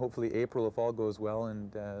spring, hopefully April if all goes well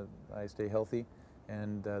and I stay healthy.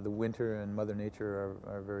 And the winter and Mother Nature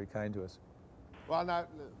are very kind to us. Well, now,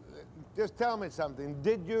 just tell me something.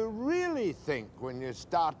 Did you really think when you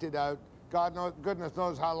started out, goodness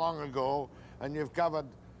knows how long ago, and you've covered,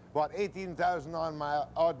 what, 18,000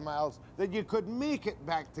 odd miles, that you could make it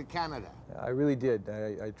back to Canada? I really did.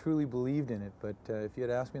 I truly believed in it, but if you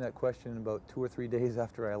had asked me that question about 2 or 3 days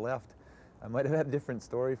after I left, I might have had a different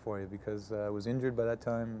story for you, because I was injured by that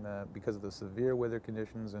time because of the severe weather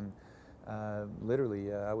conditions, and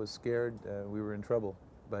literally I was scared. We were in trouble,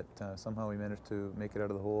 but somehow we managed to make it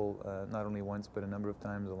out of the hole, not only once, but a number of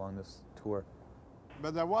times along this tour.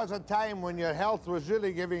 But there was a time when your health was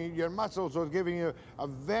really your muscles was giving you a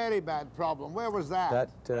very bad problem. Where was that?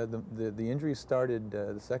 The injuries started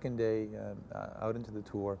the second day out into the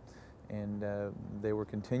tour, and they were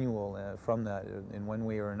continual from that in one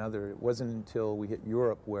way or another. It wasn't until we hit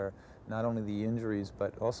Europe where not only the injuries,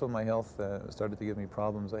 but also my health started to give me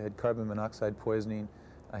problems. I had carbon monoxide poisoning,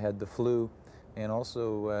 I had the flu, and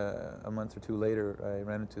also a month or two later I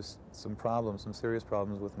ran into some problems, some serious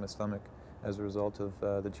problems with my stomach as a result of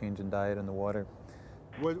the change in diet and the water.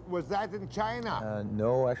 Was that in China?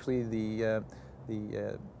 No, actually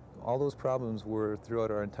all those problems were throughout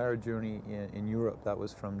our entire journey in Europe. That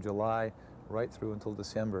was from July right through until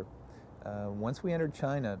December. Once we entered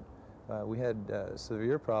China, we had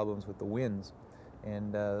severe problems with the winds,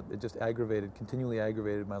 and it just continually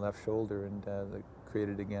aggravated my left shoulder, and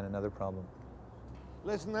created again another problem.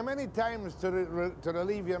 Listen, how many times to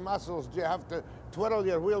relieve your muscles do you have to twirl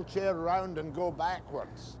your wheelchair around and go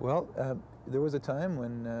backwards? Well, there was a time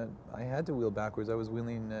when I had to wheel backwards. I was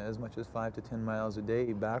wheeling as much as 5 to 10 miles a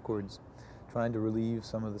day backwards, trying to relieve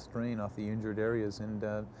some of the strain off the injured areas. And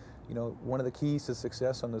you know, one of the keys to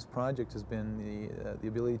success on this project has been the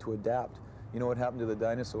ability to adapt. You know what happened to the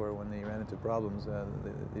dinosaur when they ran into problems?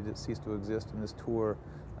 They just ceased to exist, and this tour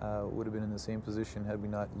would have been in the same position had we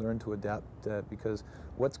not learned to adapt, because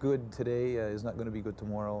what's good today is not going to be good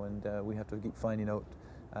tomorrow, and we have to keep finding out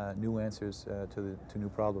new answers to new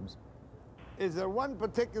problems. Is there one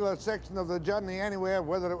particular section of the journey anywhere,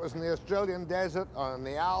 whether it was in the Australian desert or in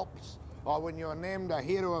the Alps, or when you were named a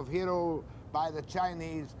hero of hero by the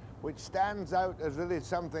Chinese, which stands out as really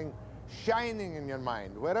something shining in your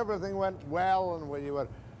mind, where everything went well and where you were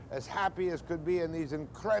as happy as could be in these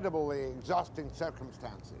incredibly exhausting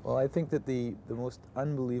circumstances? Well, I think that the most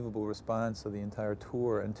unbelievable response of the entire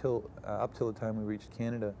tour up till the time we reached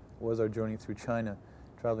Canada was our journey through China,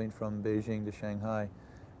 traveling from Beijing to Shanghai.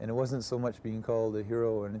 And it wasn't so much being called a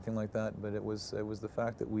hero or anything like that, but it was the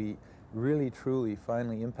fact that we really, truly,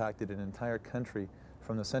 finally impacted an entire country,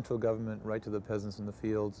 from the central government right to the peasants in the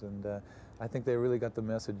fields. And I think they really got the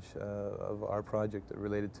message of our project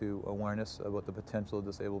related to awareness about the potential of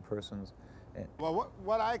disabled persons. Well,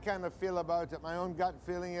 what I kind of feel about it, my own gut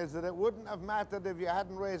feeling, is that it wouldn't have mattered if you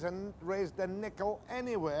hadn't raised a nickel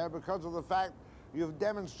anywhere, because of the fact you've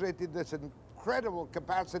demonstrated this incredible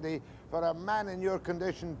capacity for a man in your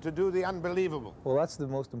condition to do the unbelievable. Well, that's the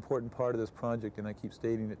most important part of this project, and I keep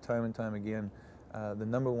stating it time and time again. The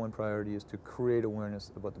 #1 priority is to create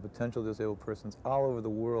awareness about the potential disabled persons all over the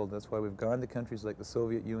world. That's why we've gone to countries like the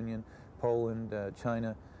Soviet Union, Poland,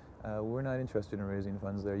 China. We're not interested in raising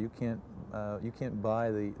funds there. You can't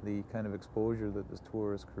buy the kind of exposure that this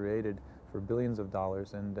tour has created for billions of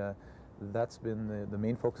dollars, and that's been the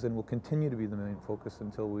main focus, and will continue to be the main focus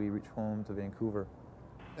until we reach home to Vancouver.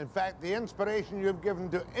 In fact, the inspiration you've given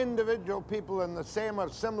to individual people in the same or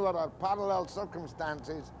similar or parallel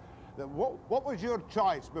circumstances, what was your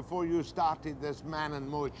choice before you started this Man in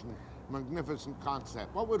Motion magnificent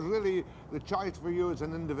concept? What was really the choice for you as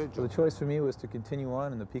an individual? So the choice for me was to continue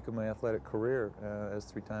on in the peak of my athletic career as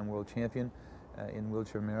 3-time world champion in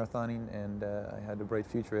wheelchair marathoning, and I had a bright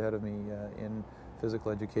future ahead of me in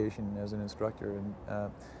physical education as an instructor, and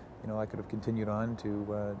you know, I could have continued on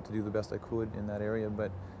to do the best I could in that area,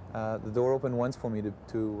 but the door opened once for me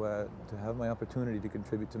to have my opportunity to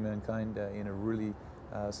contribute to mankind in a really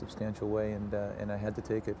substantial way, and I had to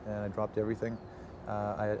take it, and I dropped everything.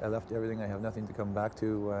 I left everything. I have nothing to come back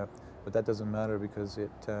to, but that doesn't matter because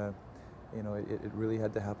it, you know, it really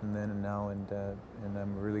had to happen then and now, and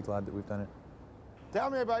I'm really glad that we've done it. Tell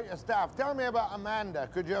me about your staff. Tell me about Amanda.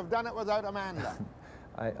 Could you have done it without Amanda?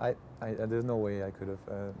 There's no way I could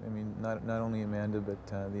have. I mean, not only Amanda, but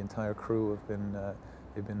the entire crew have been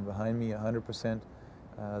they've been behind me 100%.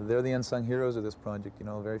 They're the unsung heroes of this project. You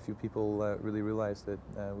know, very few people really realize that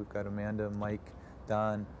we've got Amanda, Mike,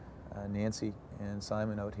 Don, Nancy, and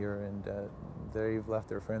Simon out here, and they've left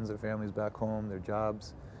their friends, their families back home, their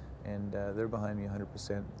jobs, and they're behind me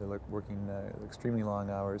 100%. They're working extremely long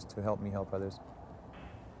hours to help me help others.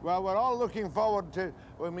 Well, we're all looking forward to,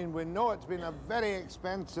 I mean, we know it's been a very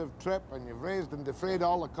expensive trip, and you've raised and defrayed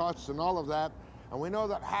all the costs and all of that, and we know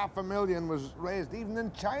that $500,000 was raised even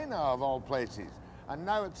in China, of all places. And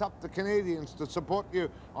now it's up to Canadians to support you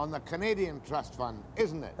on the Canadian Trust Fund,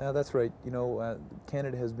 isn't it? That's right. You know,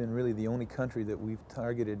 Canada has been really the only country that we've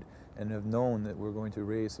targeted and have known that we're going to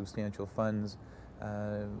raise substantial funds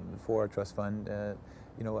for our trust fund.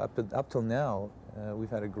 You know, up till now, we've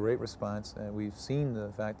had a great response. We've seen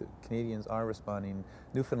the fact that Canadians are responding.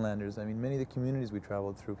 Newfoundlanders, I mean, many of the communities we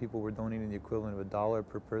traveled through, people were donating the equivalent of $1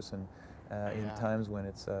 per person in times when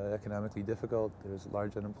it's economically difficult, there's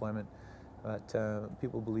large unemployment. But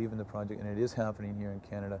people believe in the project, and it is happening here in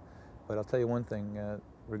Canada. But I'll tell you one thing,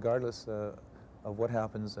 regardless of what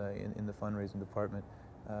happens in the fundraising department,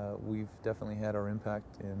 we've definitely had our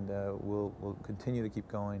impact, and we'll continue to keep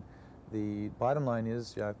going. The bottom line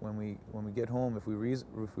is, Jack, when we get home, if we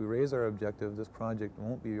raise our objective, this project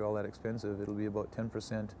won't be all that expensive. It'll be about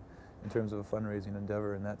 10% in terms of a fundraising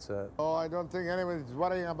endeavor, and that's Oh, I don't think anyone's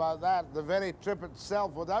worrying about that. The very trip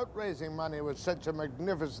itself, without raising money, was such a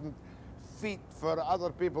magnificent feat for other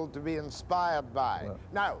people to be inspired by. Well,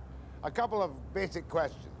 now, a couple of basic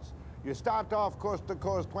questions. You start off coast to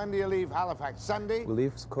coast. When do you leave Halifax? Sunday? We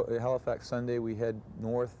leave Halifax Sunday. We head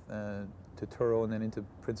north to Truro and then into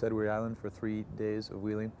Prince Edward Island for 3 days of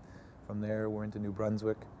wheeling. From there, we're into New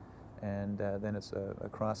Brunswick, and then it's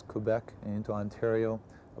across Quebec and into Ontario,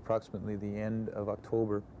 approximately the end of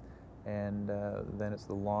October, and then it's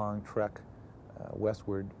the long trek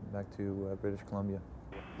westward back to British Columbia.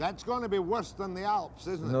 That's going to be worse than the Alps,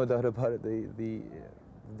 isn't it? No doubt about it. The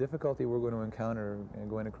difficulty we're going to encounter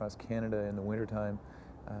going across Canada in the wintertime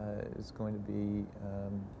is going to be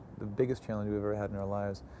the biggest challenge we've ever had in our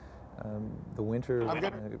lives. The winter...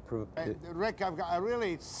 Rick, I've got a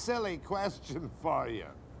really silly question for you.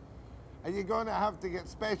 Are you going to have to get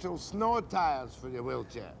special snow tires for your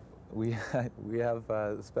wheelchair? We have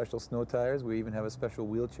special snow tires. We even have a special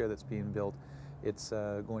wheelchair that's being built. It's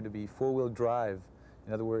going to be four-wheel drive.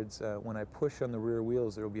 In other words, when I push on the rear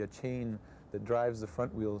wheels, there will be a chain that drives the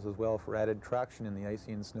front wheels as well for added traction in the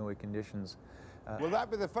icy and snowy conditions. Will that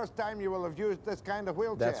be the first time you will have used this kind of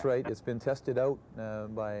wheelchair? That's right. It's been tested out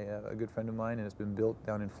by a good friend of mine, and it's been built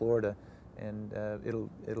down in Florida. And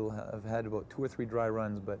it'll have had about 2 or 3 dry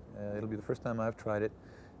runs, but it'll be the first time I've tried it.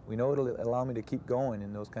 We know it'll allow me to keep going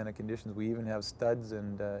in those kind of conditions. We even have studs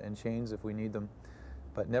and chains if we need them.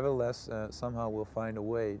 But nevertheless, somehow we'll find a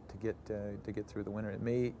way to get through the winter. It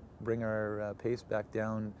may bring our pace back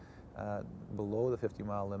down below the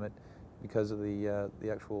 50-mile limit because of the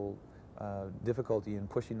actual difficulty in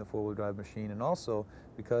pushing the four-wheel drive machine, and also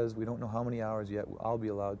because we don't know how many hours yet I'll be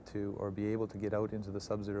allowed to or be able to get out into the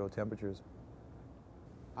sub-zero temperatures.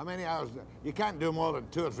 How many hours? You can't do more than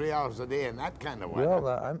 2 or 3 hours a day in that kind of weather.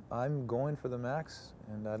 Well, I'm going for the max,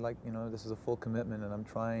 and I'd like, you know, this is a full commitment, and I'm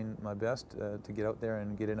trying my best to get out there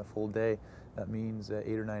and get in a full day. That means 8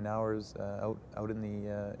 or 9 hours out in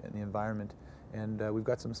the environment, and we've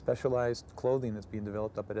got some specialized clothing that's being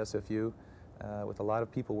developed up at SFU with a lot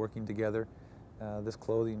of people working together. This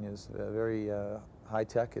clothing is very high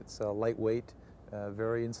tech. It's lightweight,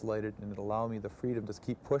 very insulated, and it'll allow me the freedom to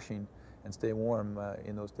keep pushing and stay warm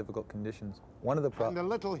in those difficult conditions. One of the And a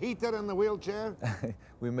little heater in the wheelchair?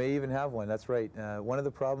 We may even have one, that's right. One of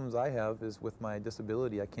the problems I have is with my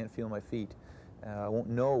disability, I can't feel my feet. I won't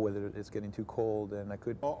know whether it's getting too cold, and I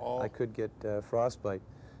could get frostbite.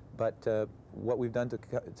 But what we've done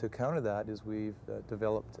to counter that is we've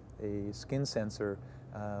developed a skin sensor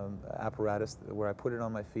apparatus where I put it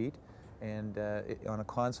on my feet, and on a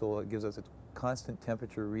console it gives us a constant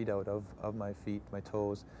temperature readout of my feet, my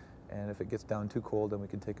toes. And if it gets down too cold, then we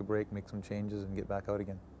can take a break, make some changes, and get back out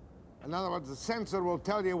again. In other words, the sensor will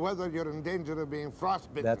tell you whether you're in danger of being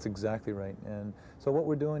frostbitten. That's exactly right. And so what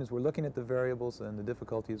we're doing is we're looking at the variables and the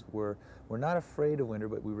difficulties. We're not afraid of winter,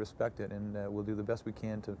 but we respect it, and we'll do the best we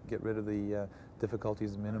can to get rid of the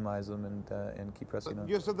difficulties, minimize them, and keep pressing on.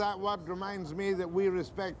 Use of that word reminds me that we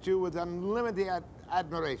respect you with unlimited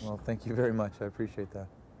admiration. Well, thank you very much. I appreciate that.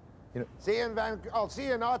 You know, I'll see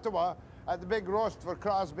you in Ottawa at the big roast for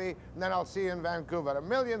Crosby, and then I'll see you in Vancouver. A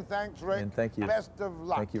million thanks, Rick. And thank you. Best of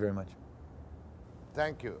luck. Thank you very much.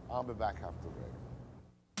 Thank you. I'll be back after the break.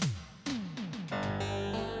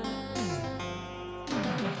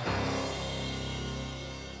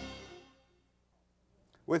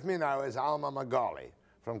 With me now is Alma MacCauley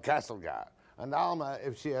from Castlegar. And Alma,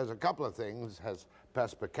 if she has a couple of things, has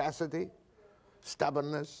perspicacity,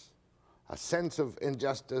 stubbornness, a sense of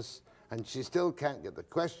injustice, and she still can't get the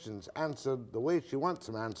questions answered the way she wants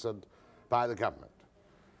them answered by the government.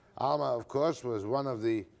 Alma, of course, was one of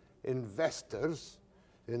the investors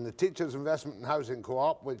in the Teachers' Investment and Housing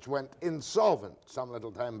Co-op, which went insolvent some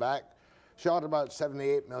little time back, short about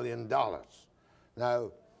 $78 million.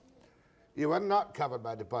 Now, you were not covered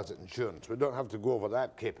by deposit insurance. We don't have to go over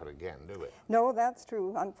that caper again, do we? No, that's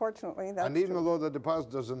true. Unfortunately, that's And even though the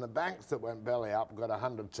depositors in the banks that went belly up got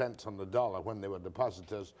 100 cents on the dollar when they were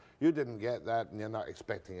depositors, you didn't get that, and you're not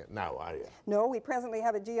expecting it now, are you? No, we presently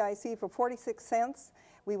have a GIC for 46 cents.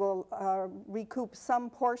 We will recoup some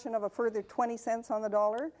portion of a further 20 cents on the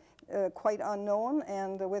dollar, quite unknown,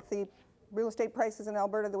 and with the real estate prices in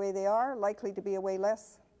Alberta the way they are, likely to be a way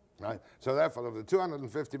less. Right. So therefore, of the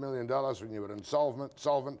 $250 million when you were insolvent,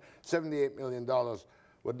 $78 million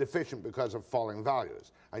were deficient because of falling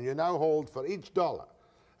values. And you now hold for each dollar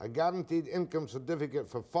a guaranteed income certificate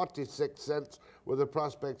for 46 cents with the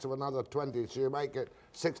prospects of another 20, so you might get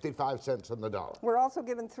 65 cents on the dollar. We're also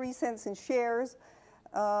given 3 cents in shares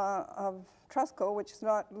of Trustco, which is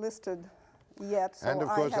not listed yet. So and of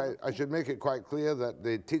course, I should make it quite clear that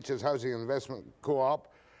the Teachers' Housing Investment Co-op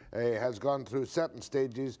has gone through certain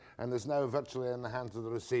stages and is now virtually in the hands of the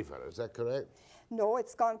receiver. Is that correct? No,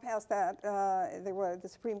 it's gone past that. The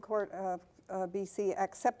Supreme Court of BC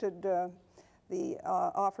accepted the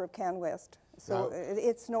offer of CanWest. So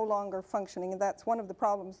it's no longer functioning, and that's one of the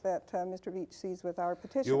problems that Mr. Veitch sees with our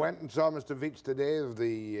petition. You went and saw Mr. Veitch today,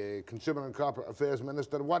 the Consumer and Corporate Affairs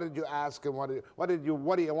Minister. What did you ask and what do you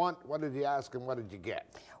want? What did you ask and what did you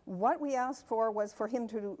get? What we asked for was for him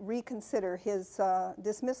to reconsider his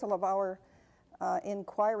dismissal of our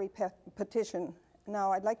inquiry petition.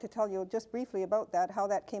 Now, I'd like to tell you just briefly about that, how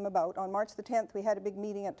that came about. On March the 10th, we had a big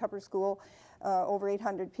meeting at Tupper School. Over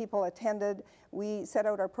 800 people attended. We set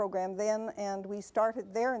out our program then, and we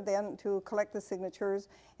started there and then to collect the signatures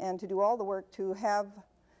and to do all the work to have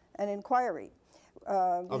an inquiry.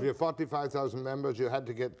 Of your 45,000 members, you had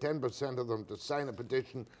to get 10% of them to sign a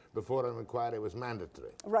petition before an inquiry was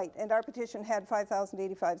mandatory. Right, and our petition had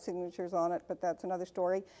 5,085 signatures on it, but that's another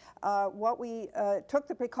story. What we took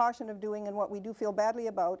the precaution of doing, and what we do feel badly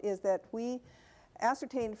about, is that we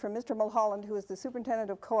ascertained from Mr. Mulholland, who is the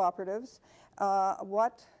superintendent of cooperatives,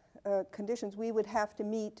 what conditions we would have to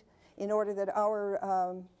meet in order that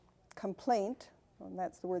our complaint, and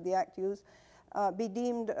that's the word the Act used, be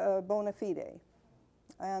deemed bona fide.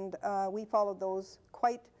 And we followed those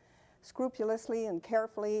quite scrupulously and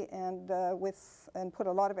carefully, and put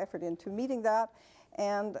a lot of effort into meeting that.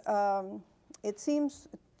 And it seems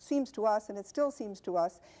to us, and it still seems to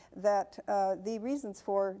us, that the reasons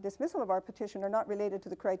for dismissal of our petition are not related to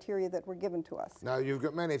the criteria that were given to us. Now, you've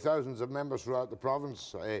got many thousands of members throughout the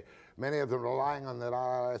province, many of them relying on their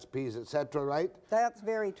RRSPs, etc., right? That's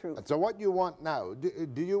very true. So what you want now,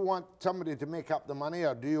 do you want somebody to make up the money,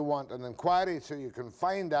 or do you want an inquiry so you can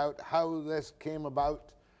find out how this came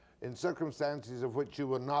about in circumstances of which you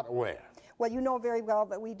were not aware? Well, you know very well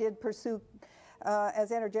that we did pursue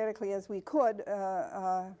as energetically as we could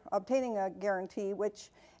obtaining a guarantee, which,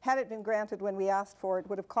 had it been granted when we asked for it,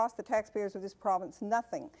 would have cost the taxpayers of this province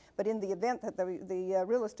nothing. But in the event that the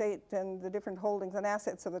real estate and the different holdings and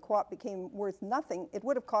assets of the co-op became worth nothing, it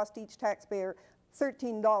would have cost each taxpayer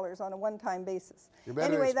 $13 on a one-time basis.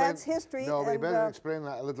 Anyway, that's history. No, but you better explain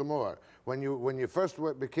that a little more. When you first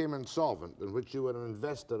became insolvent, in which you were an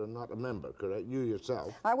investor and not a member, correct? You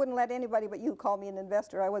yourself. I wouldn't let anybody but you call me an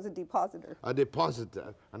investor. I was a depositor. A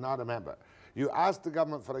depositor and not a member. You asked the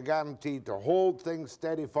government for a guarantee to hold things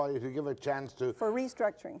steady for you, to give a chance to... For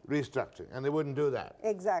restructuring. Restructuring, and they wouldn't do that.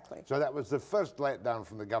 Exactly. So that was the first letdown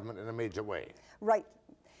from the government in a major way. Right.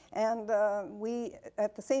 And we,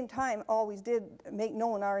 at the same time, always did make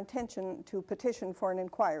known our intention to petition for an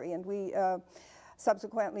inquiry. And we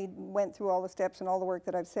subsequently went through all the steps and all the work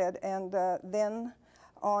that I've said. And then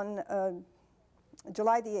on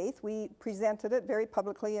July the 8th, we presented it very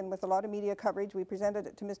publicly and with a lot of media coverage. We presented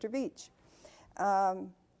it to Mr. Veitch.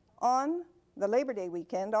 On the Labor Day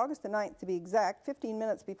weekend, August the 9th to be exact, 15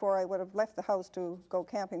 minutes before I would have left the house to go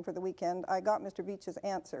camping for the weekend, I got Mr. Veitch's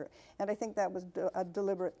answer, and I think that was a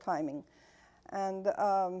deliberate timing. And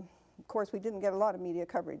of course, we didn't get a lot of media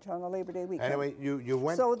coverage on the Labor Day weekend. Anyway, you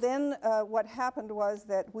went... So then what happened was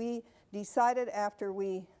that we decided, after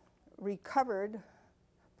we recovered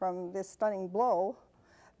from this stunning blow,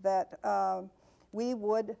 that we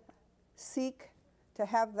would seek to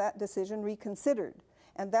have that decision reconsidered.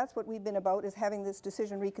 And that's what we've been about, is having this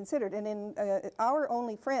decision reconsidered. And in our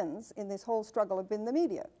only friends in this whole struggle have been the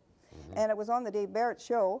media. Mm-hmm. And it was on the Dave Barrett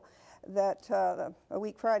show that, a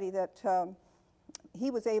week Friday, that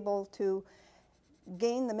he was able to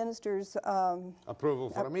gain the minister's... approval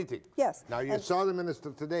for a meeting. Yes. Now, you saw the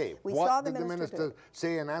minister today. What did the minister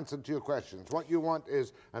say in answer to your questions? What you want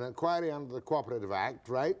is an inquiry under the Cooperative Act,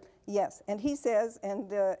 right? Yes, and he says,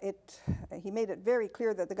 and he made it very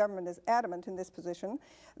clear that the government is adamant in this position,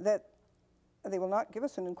 that they will not give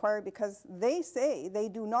us an inquiry because they say they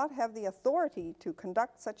do not have the authority to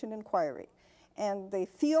conduct such an inquiry. And they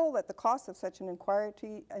feel that the cost of such an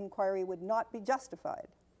inquiry would not be justified.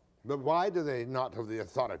 But why do they not have the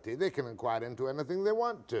authority? They can inquire into anything they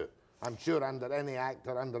want to. I'm sure under any act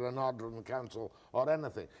or under an order in council or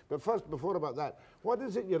anything. But first, before about that, what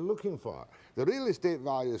is it you're looking for? The real estate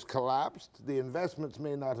values collapsed. The investments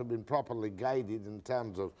may not have been properly guided in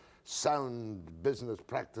terms of sound business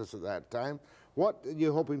practice at that time. What are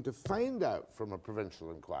you hoping to find out from a provincial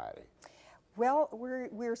inquiry? Well,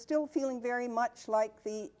 we're still feeling very much like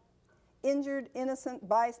the injured, innocent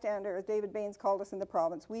bystander, as David Baines called us in the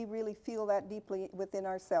province. We really feel that deeply within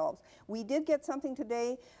ourselves. We did get something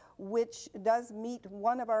today which does meet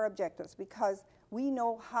one of our objectives, because we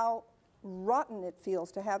know how rotten it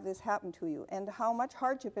feels to have this happen to you and how much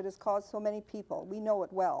hardship it has caused so many people. We know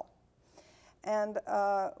it well. And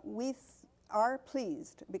we are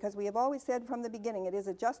pleased, because we have always said from the beginning it is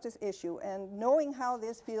a justice issue, and knowing how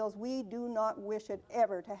this feels, we do not wish it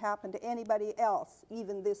ever to happen to anybody else,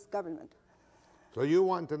 even this government. So you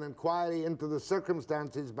want an inquiry into the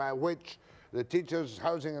circumstances by which the Teachers'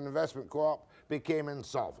 Housing and Investment Co-op became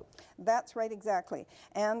insolvent. That's right, exactly.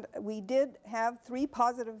 And we did have 3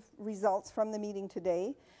 positive results from the meeting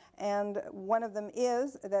today, and one of them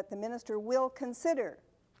is that the minister will consider,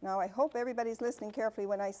 now I hope everybody's listening carefully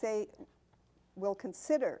when I say will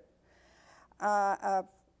consider, a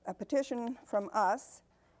petition from us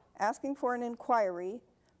asking for an inquiry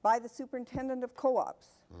by the superintendent of co-ops.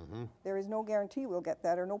 Mm-hmm. There is no guarantee we'll get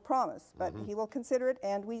that, or no promise, but he will consider it,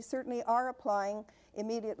 and we certainly are applying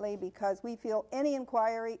immediately, because we feel any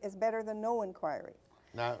inquiry is better than no inquiry.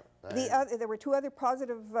 Now, there were 2 other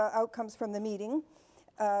positive outcomes from the meeting.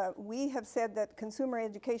 We have said that consumer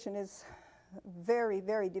education is very,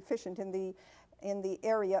 very deficient in the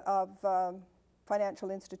area of financial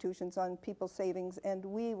institutions on people's savings, and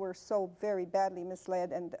we were so very badly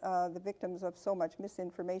misled and the victims of so much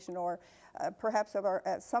misinformation, or perhaps of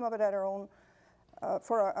some of it at our own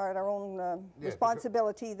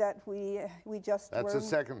responsibility, that we just That's the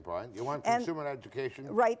second point. You want consumer education?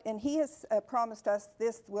 Right, and he has promised us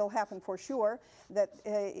this will happen for sure, that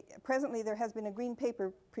presently there has been a green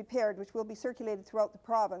paper prepared which will be circulated throughout the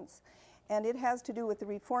province, and it has to do with the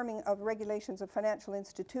reforming of regulations of financial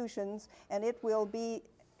institutions, and it will be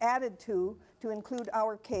added to include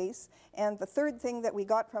our case. And the third thing that we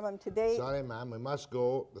got from him today... Sorry, ma'am, we must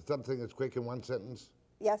go. The third thing is quick in one sentence.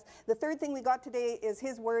 Yes, the third thing we got today is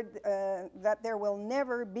his word that there will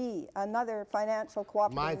never be another financial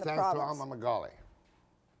cooperative in the province. My thanks to Alma MacCauley.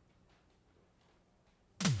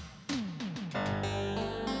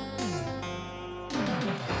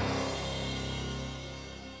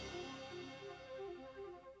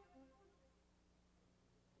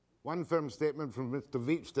 One firm statement from Mr.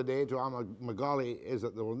 Veach today to Alma MacCauley is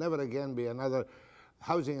that there will never again be another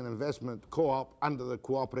housing and investment co-op under the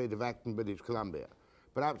Cooperative Act in British Columbia.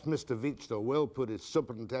 Perhaps Mr. Veach, though, will put his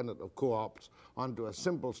superintendent of co-ops onto a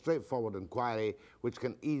simple, straightforward inquiry which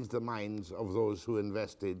can ease the minds of those who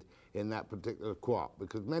invested in that particular co-op,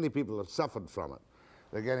 because many people have suffered from it.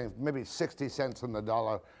 They're getting maybe 60 cents on the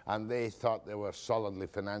dollar, and they thought they were solidly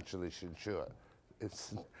financially secure.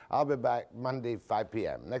 I'll be back Monday, 5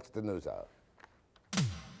 p.m., next to News Hour.